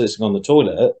or sitting on the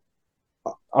toilet,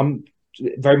 I'm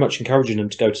very much encouraging them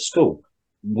to go to school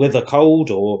with a cold,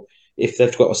 or if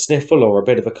they've got a sniffle or a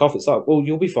bit of a cough, it's like, well,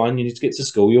 you'll be fine. You need to get to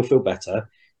school. You'll feel better.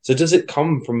 So does it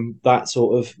come from that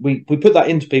sort of, we put that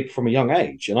into people from a young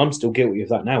age, and I'm still guilty of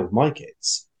that now with my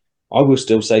kids. I will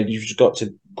still say you've just got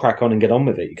to crack on and get on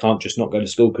with it. You can't just not go to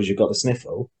school because you've got a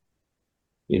sniffle.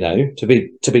 You know, to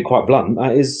be quite blunt,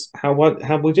 that is how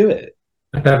we do it.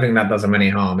 I don't think that does them any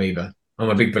harm either. I'm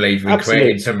a big believer in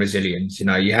creating some resilience. You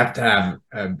know, you have to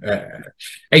have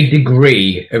a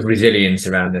degree of resilience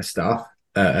around this stuff,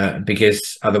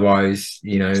 because otherwise,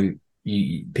 you know,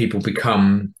 people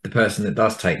become the person that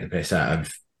does take the piss out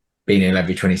of being ill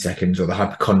every 20 seconds, or the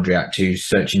hypochondriac who's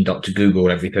searching Dr.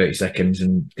 Google every 30 seconds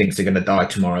and thinks they're going to die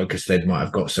tomorrow because they might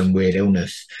have got some weird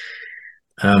illness.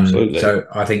 So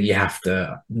I think you have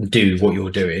to do what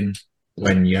you're doing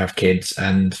when you have kids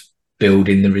and build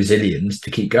in the resilience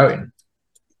to keep going.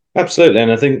 Absolutely,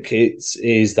 and I think it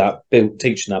is that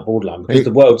teaching that borderline, because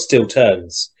the world still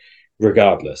turns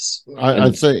regardless.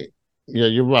 I'd say, yeah,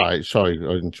 you're right. Sorry,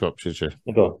 I interrupted you.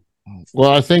 Go on. Well,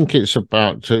 I think it's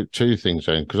about two things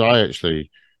then, because I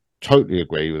actually totally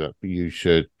agree with it. You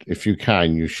should, if you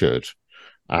can, you should.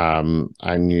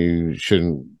 And you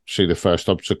shouldn't see the first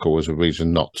obstacle as a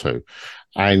reason not to.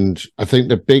 And I think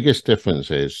the biggest difference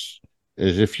is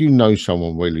if you know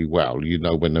someone really well, you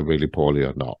know when they're really poorly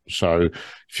or not. So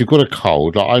if you've got a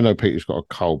cold, like I know Peter's got a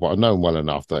cold, but I know him well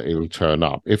enough that he'll turn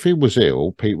up. If he was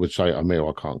ill, Pete would say, I'm ill,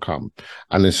 I can't come.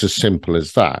 And it's as simple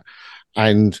as that.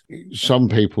 And some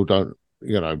people don't,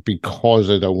 you know, because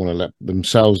they don't want to let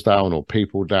themselves down or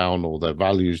people down or their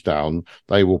values down,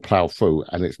 they will plow through,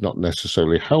 and it's not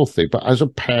necessarily healthy. But as a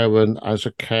parent, as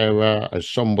a carer, as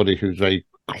somebody who's very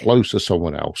close to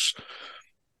someone else,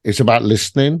 it's about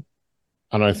listening.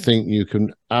 And I think you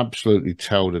can absolutely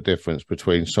tell the difference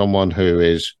between someone who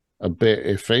is a bit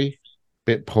iffy, a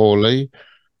bit poorly,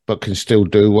 but can still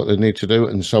do what they need to do,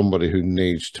 and somebody who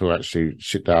needs to actually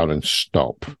sit down and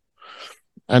stop.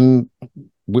 And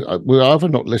we're either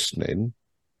not listening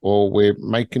or we're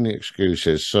making the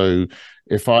excuses. So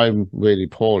if I'm really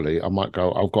poorly, I might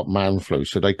go, I've got man flu,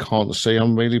 so they can't see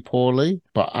I'm really poorly.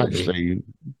 But actually,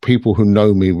 people who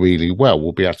know me really well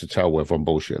will be able to tell whether I'm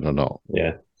bullshitting or not.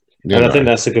 Yeah. And I think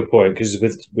that's a good point, because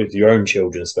with your own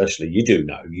children especially, you do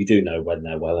know when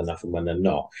they're well enough and when they're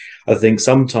not. I think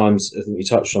sometimes, I think you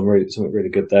touched on something really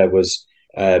good there was,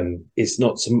 it's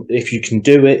not if you can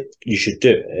do it, you should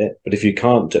do it. But if you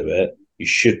can't do it, you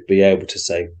should be able to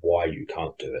say why you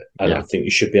can't do it. And I think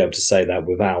you should be able to say that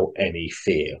without any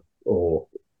fear or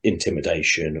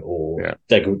intimidation or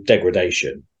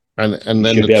degradation. And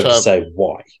then you should be able to say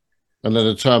why. And then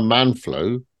the term man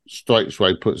flu straight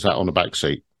away puts that on the back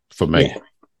seat for me.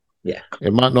 Yeah.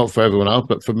 It might not for everyone else,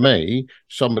 but for me,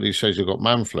 somebody says you've got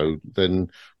man flu, then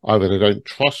either they don't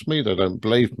trust me, they don't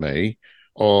believe me,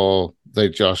 or they're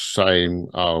just saying,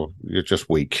 oh, you're just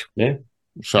weak. Yeah.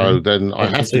 So then I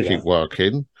have to keep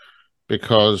working,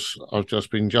 because I've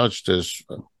just been judged as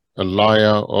a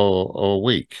liar or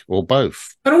weak, or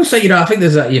both. And also, you know, I think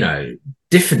there's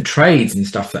different trades and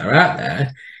stuff that are out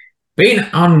there. Being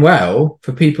unwell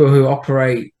for people who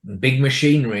operate big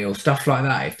machinery or stuff like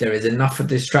that, if there is enough of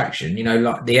distraction, you know,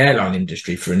 like the airline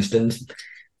industry, for instance,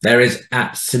 there is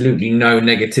absolutely no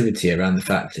negativity around the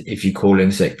fact that if you call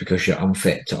in sick because you're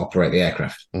unfit to operate the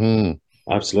aircraft.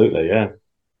 Absolutely, yeah.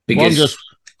 Because just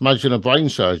imagine a brain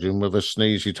surgeon with a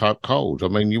sneezy type cold. I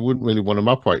mean, you wouldn't really want them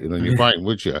operating on your brain,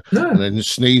 would you? No. And then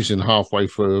sneezing halfway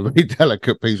through a very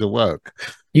delicate piece of work.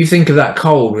 You think of that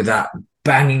cold with that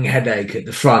banging headache at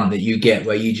the front that you get,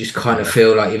 where you just kind of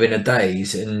feel like you're in a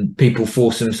daze, and people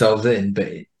force themselves in.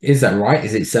 But is that right?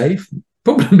 Is it safe?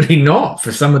 Probably not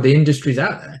for some of the industries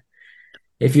out there.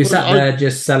 If you're sat there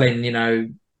just selling, you know,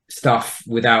 stuff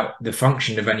without the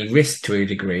function of any risk to a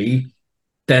degree,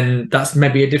 then that's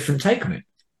maybe a different take on it.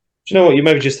 Do you know what? You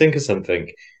maybe just think of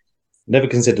something. Never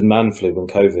considered man flu when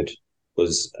COVID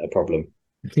was a problem.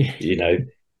 You know,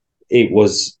 it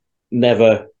was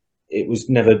never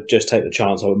just take the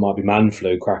chance, oh, it might be man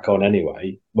flu, crack on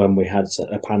anyway, when we had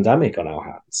a pandemic on our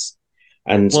hands.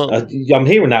 And Well- I'm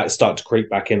hearing that start to creep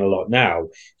back in a lot now.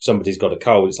 If somebody's got a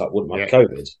cold, it's like, wouldn't mind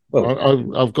COVID.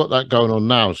 Well, I've got that going on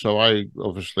now. So I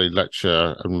obviously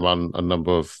lecture and run a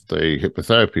number of the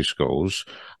hypnotherapy schools,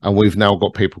 and we've now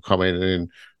got people coming in.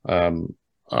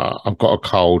 I've got a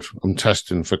cold. I'm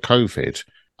testing for COVID,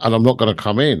 and I'm not going to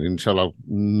come in until I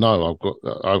know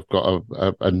I've got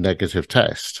a negative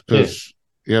test, because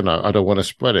you know, I don't want to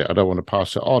spread it. I don't want to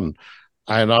pass it on.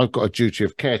 And I've got a duty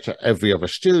of care to every other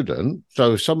student.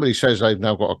 So if somebody says they've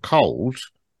now got a cold,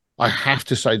 I have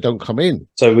to say, don't come in.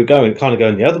 so we're going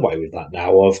the other way with that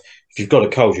now. Of if you've got a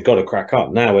cold, you've got to crack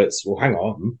up. Now it's, well, hang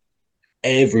on,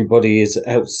 everybody's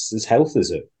health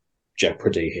is at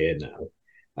jeopardy here now,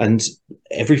 and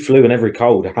every flu and every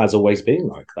cold has always been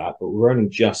like that. But we're only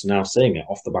just now seeing it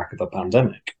off the back of a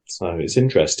pandemic. So it's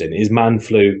interesting. Is man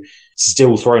flu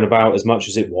still thrown about as much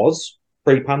as it was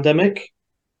pre-pandemic?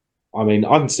 I mean,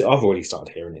 I've already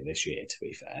started hearing it this year, to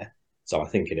be fair. So I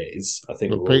think it is. I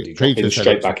think Well, we're already Peter dropping said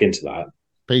straight it. back into that.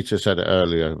 Peter said it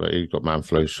earlier that he got man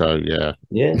flu. So yeah,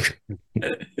 Yeah.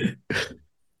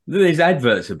 There's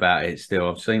adverts about it still.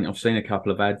 I've seen a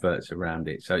couple of adverts around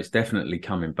it, so it's definitely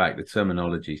coming back. The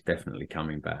terminology is definitely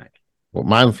coming back. what,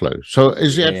 man flu? So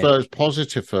is the Yeah. adverts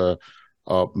positive for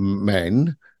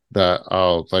men that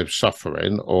they're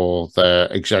suffering, or they're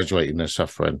exaggerating their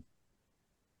suffering?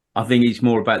 I think it's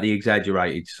more about the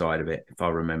exaggerated side of it, if I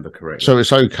remember correctly. So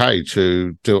it's okay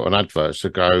to do it on adverts to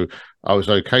go, I was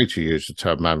okay to use the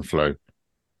term man flu,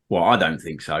 Well, I don't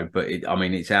think so, but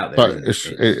it's out there. but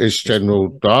isn't it? it's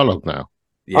general dialogue now.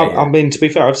 Yeah, I mean, to be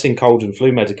fair, I've seen cold and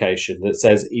flu medication that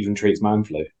says even treats man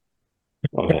flu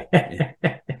on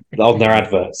their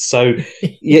adverts. So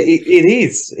yeah,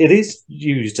 it is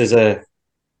used as a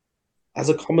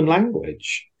common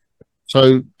language.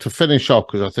 So to finish off,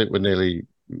 because I think we nearly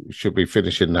should be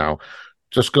finishing now,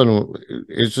 is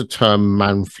the term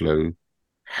man flu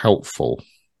helpful?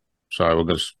 So we're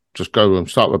going to just go and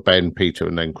start with Ben, Peter,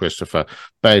 and then Christopher.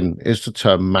 Ben, is the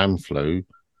term man flu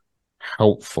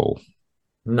helpful?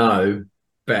 No,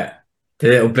 but the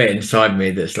little bit inside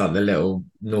me that's like the little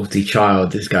naughty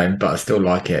child is going, but I still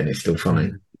like it and it's still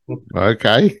funny.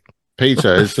 Okay.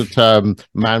 Peter, is the term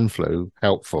man flu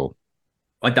helpful?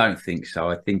 I don't think so.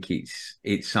 I think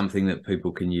it's something that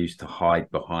people can use to hide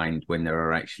behind when there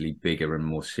are actually bigger and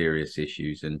more serious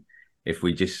issues. And if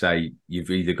we just say you've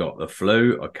either got the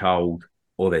flu, a cold,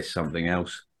 or there's something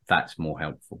else, that's more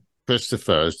helpful.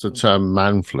 Christopher, is the term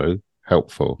man flu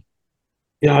helpful?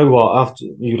 You know what? After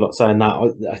you lot saying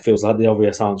that, it feels like the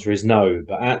obvious answer is no.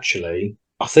 But actually,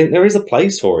 I think there is a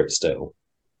place for it still.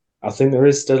 I think there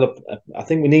is still I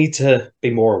think we need to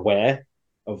be more aware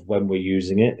of when we're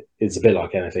using it. It's a bit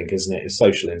like anything, isn't it? It's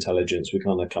social intelligence. We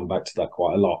kind of come back to that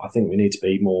quite a lot. I think we need to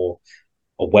be more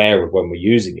aware of when we're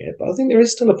using it. But I think there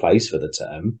is still a place for the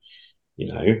term.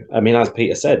 You know, I mean, as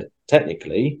Peter said,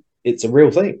 technically, it's a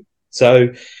real thing. So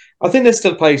I think there's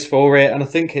still a place for it, and I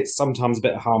think it's sometimes a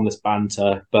bit of harmless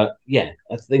banter. But yeah,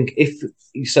 I think if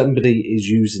somebody is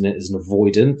using it as an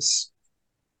avoidance,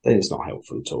 then it's not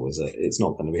helpful at all, is it? It's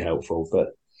not going to be helpful. But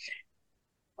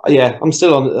yeah, I'm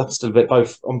still a bit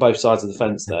on both sides of the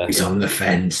fence there. He's on the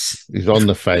fence. He's on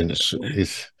the fence.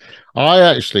 I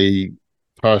actually,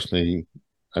 personally,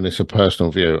 and it's a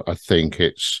personal view, I think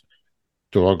it's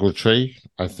derogatory.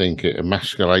 I think it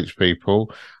emasculates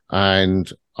people.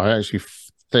 And I actually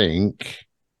think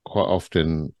quite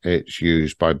often it's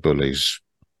used by bullies.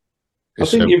 I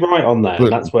think you're right on that.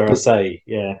 That's where I say,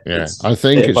 yeah. I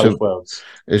think it's both worlds.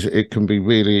 It can be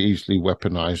really easily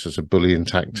weaponized as a bullying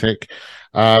tactic.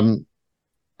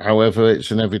 However,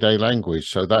 it's an everyday language.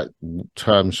 So that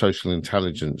term social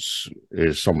intelligence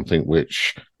is something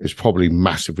which is probably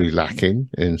massively lacking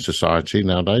in society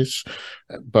nowadays.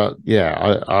 But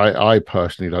yeah, I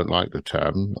personally don't like the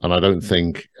term, and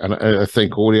I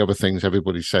think all the other things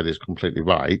everybody said is completely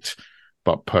right.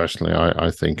 But personally, I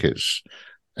think it's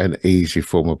an easy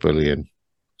form of bullying,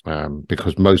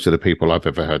 because most of the people I've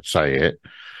ever heard say it,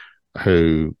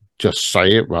 who just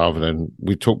say it rather than,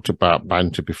 we talked about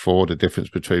banter before, the difference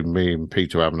between me and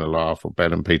Peter having a laugh, or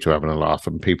Ben and Peter having a laugh,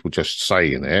 and people just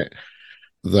saying it,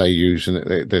 they're using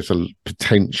it. There's a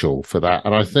potential for that.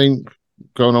 And I think,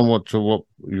 going on to what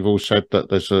you've all said, that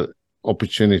there's an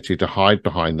opportunity to hide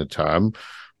behind the term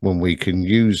when we can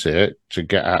use it to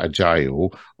get out of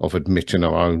jail of admitting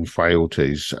our own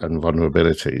frailties and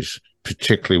vulnerabilities,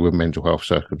 particularly with mental health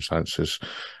circumstances.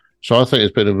 So I think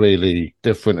it's been a really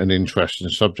different and interesting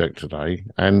subject today.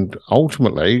 And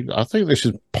ultimately, I think this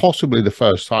is possibly the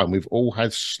first time we've all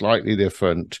had slightly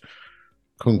different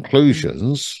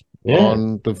conclusions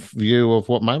on the view of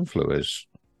what man flu is,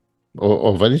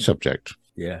 or of any subject.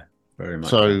 Yeah, very much.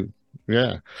 So,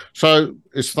 Yeah. So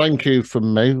it's thank you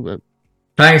from me.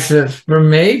 Thanks from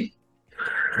me.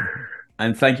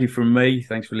 And thank you from me.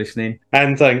 Thanks for listening.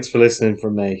 And thanks for listening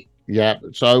from me. Yeah.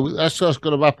 So that's just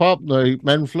going to wrap up the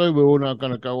men flu. We're all now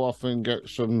going to go off and get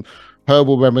some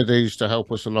herbal remedies to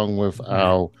help us along with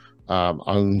our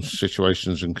own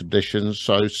situations and conditions.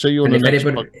 So see you on the next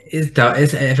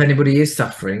podcast. If anybody is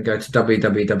suffering, go to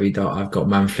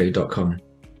www.ivegotmanflu.com.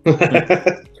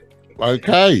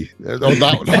 Okay. On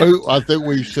that note, I think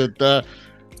we should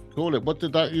call it. What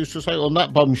did that used to say? On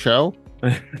that bombshell,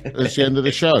 it's the end of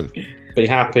the show. Be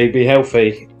happy, be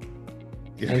healthy,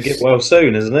 and get well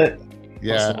soon, isn't it?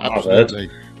 Yeah,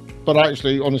 absolutely. But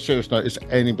actually, on a serious note, if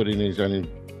anybody needs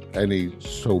any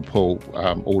support,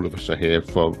 all of us are here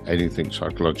for anything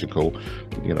psychological.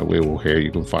 We're all here.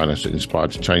 You can find us at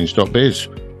inspiredtochange.biz.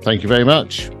 Thank you very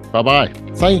much. Bye-bye.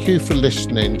 Thank you for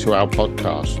listening to our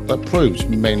podcast that proves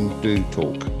men do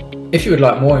talk. If you would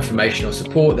like more information or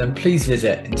support, then please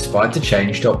visit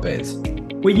inspiredtochange.biz,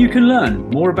 where you can learn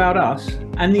more about us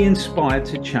and the Inspired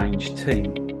to Change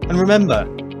team. And remember,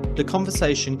 the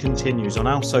conversation continues on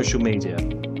our social media,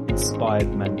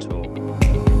 Inspired Mentor.